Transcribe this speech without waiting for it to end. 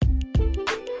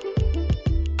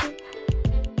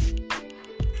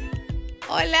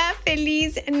Hola,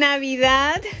 feliz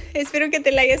Navidad. Espero que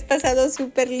te la hayas pasado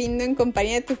súper lindo en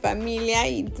compañía de tu familia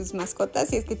y tus mascotas,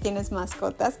 si es que tienes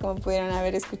mascotas, como pudieron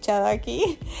haber escuchado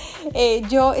aquí.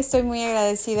 Yo estoy muy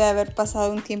agradecida de haber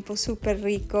pasado un tiempo súper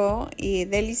rico y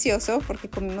delicioso porque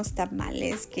comimos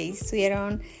tamales que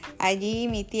hicieron allí.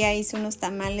 Mi tía hizo unos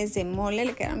tamales de mole,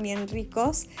 le quedaron bien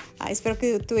ricos. Espero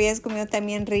que tú hayas comido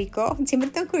también rico. Siempre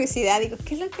tengo curiosidad, digo,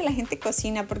 ¿qué es lo que la gente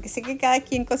cocina? Porque sé que cada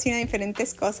quien cocina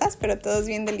diferentes cosas, pero todos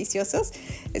bien deliciosos.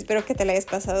 Espero que te la hayas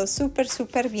pasado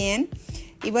súper bien.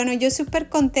 Y bueno, yo súper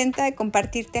contenta de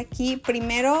compartirte aquí.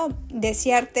 Primero,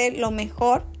 desearte lo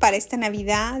mejor para esta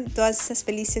Navidad, todas esas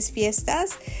felices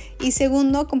fiestas. Y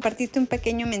segundo, compartirte un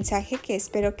pequeño mensaje que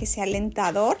espero que sea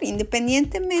alentador,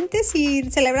 independientemente si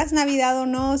celebras Navidad o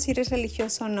no, si eres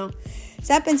religioso o no.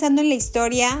 Estaba pensando en la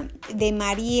historia de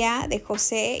María, de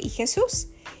José y Jesús.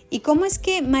 Y cómo es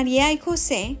que María y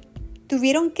José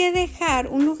tuvieron que dejar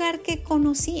un lugar que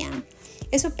conocían.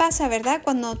 Eso pasa, ¿verdad?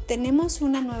 Cuando tenemos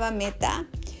una nueva meta,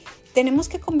 tenemos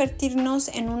que convertirnos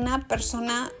en una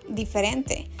persona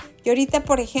diferente. Yo ahorita,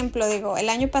 por ejemplo, digo, el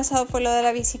año pasado fue lo de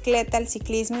la bicicleta, el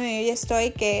ciclismo, y hoy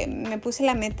estoy que me puse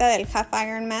la meta del half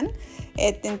Ironman,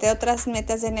 entre otras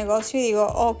metas de negocio, y digo,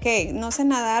 ok, no sé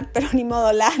nadar, pero ni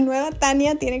modo, la nueva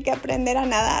Tania tiene que aprender a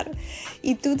nadar.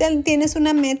 Y tú tienes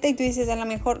una meta y tú dices, a lo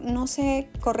mejor no sé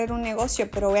correr un negocio,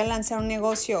 pero voy a lanzar un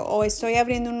negocio, o estoy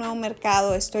abriendo un nuevo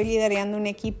mercado, estoy liderando un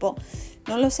equipo.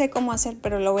 No lo sé cómo hacer,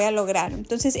 pero lo voy a lograr.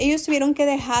 Entonces ellos tuvieron que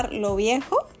dejar lo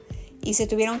viejo y se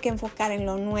tuvieron que enfocar en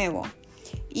lo nuevo.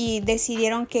 Y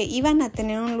decidieron que iban a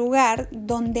tener un lugar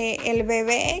donde el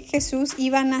bebé Jesús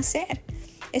iba a nacer.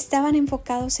 Estaban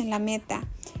enfocados en la meta.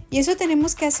 Y eso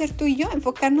tenemos que hacer tú y yo,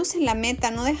 enfocarnos en la meta,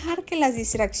 no dejar que las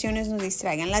distracciones nos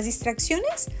distraigan. Las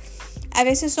distracciones a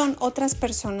veces son otras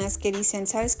personas que dicen,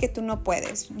 sabes que tú no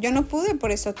puedes. Yo no pude,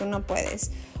 por eso tú no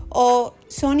puedes. O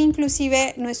son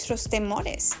inclusive nuestros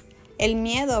temores. El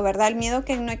miedo, ¿verdad? El miedo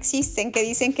que no existen, que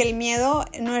dicen que el miedo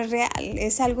no es real,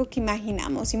 es algo que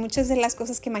imaginamos. Y muchas de las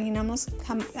cosas que imaginamos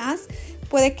jamás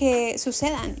puede que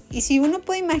sucedan. Y si uno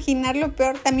puede imaginar lo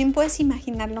peor, también puedes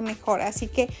imaginar lo mejor. Así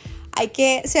que hay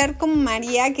que ser como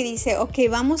María, que dice, ok,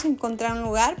 vamos a encontrar un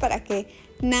lugar para que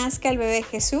nazca el bebé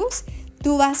Jesús.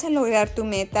 Tú vas a lograr tu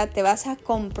meta, te vas a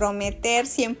comprometer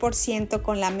 100%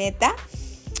 con la meta.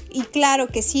 Y claro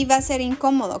que sí va a ser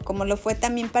incómodo, como lo fue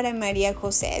también para María y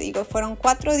José. Digo, fueron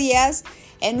 4 días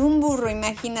en un burro,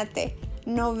 imagínate,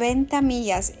 90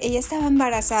 millas. Ella estaba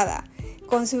embarazada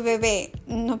con su bebé,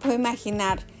 no puedo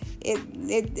imaginar.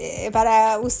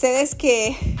 Para ustedes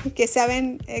que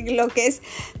saben lo que es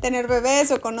tener bebés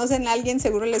o conocen a alguien,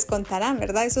 seguro les contarán,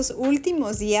 ¿verdad? Esos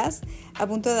últimos días a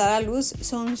punto de dar a luz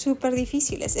son súper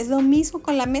difíciles. Es lo mismo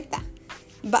con la meta.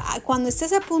 Cuando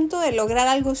estás a punto de lograr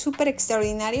algo súper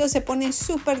extraordinario, se pone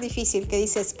súper difícil, que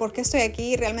dices, ¿por qué estoy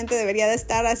aquí? Realmente debería de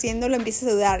estar haciéndolo, empiezas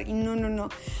a dudar. Y no.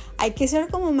 Hay que ser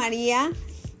como María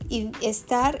y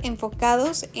estar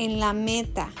enfocados en la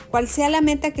meta. Cual sea la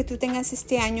meta que tú tengas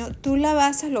este año, tú la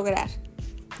vas a lograr.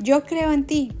 Yo creo en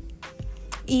ti.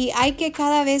 Y hay que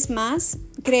cada vez más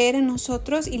creer en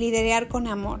nosotros y liderar con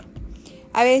amor.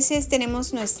 A veces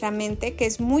tenemos nuestra mente que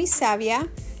es muy sabia,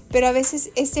 pero a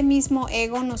veces este mismo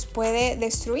ego nos puede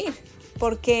destruir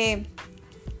porque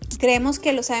creemos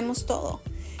que lo sabemos todo,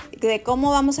 de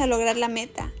cómo vamos a lograr la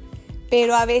meta.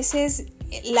 Pero a veces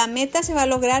la meta se va a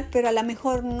lograr, pero a lo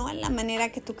mejor no a la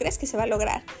manera que tú crees que se va a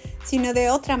lograr, sino de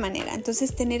otra manera.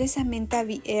 Entonces tener esa mente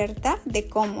abierta de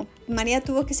cómo. María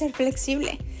tuvo que ser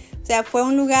flexible. O sea, fue a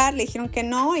un lugar, le dijeron que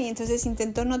no y entonces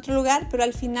intentó en otro lugar, pero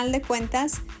al final de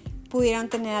cuentas pudieron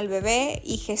tener al bebé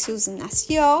y Jesús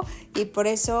nació, y por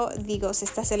eso digo, se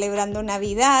está celebrando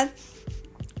Navidad.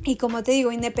 Y como te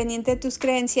digo, independiente de tus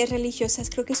creencias religiosas,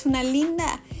 creo que es una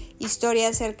linda historia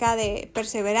acerca de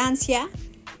perseverancia,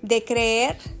 de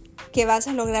creer que vas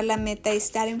a lograr la meta y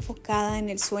estar enfocada en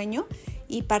el sueño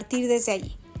y partir desde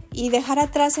allí y dejar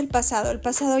atrás el pasado. El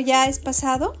pasado ya es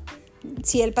pasado.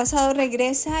 Si el pasado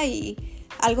regresa y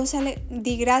algo sale,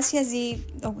 di gracias,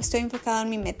 estoy enfocado en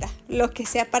mi meta, lo que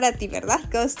sea para ti, ¿verdad?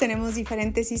 Todos tenemos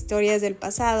diferentes historias del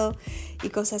pasado y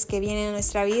cosas que vienen a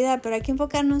nuestra vida, pero hay que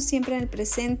enfocarnos siempre en el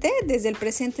presente. Desde el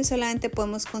presente solamente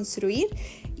podemos construir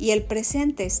y el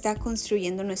presente está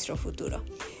construyendo nuestro futuro.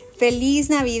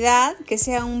 Feliz Navidad, que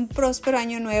sea un próspero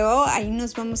año nuevo. Ahí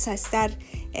nos vamos a estar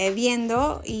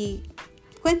viendo y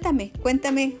cuéntame,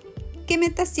 ¿qué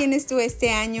metas tienes tú este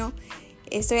año?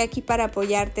 Estoy aquí para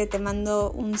apoyarte, te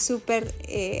mando un súper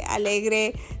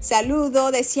alegre saludo,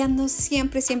 deseando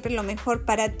siempre lo mejor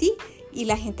para ti y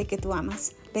la gente que tú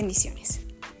amas. Bendiciones.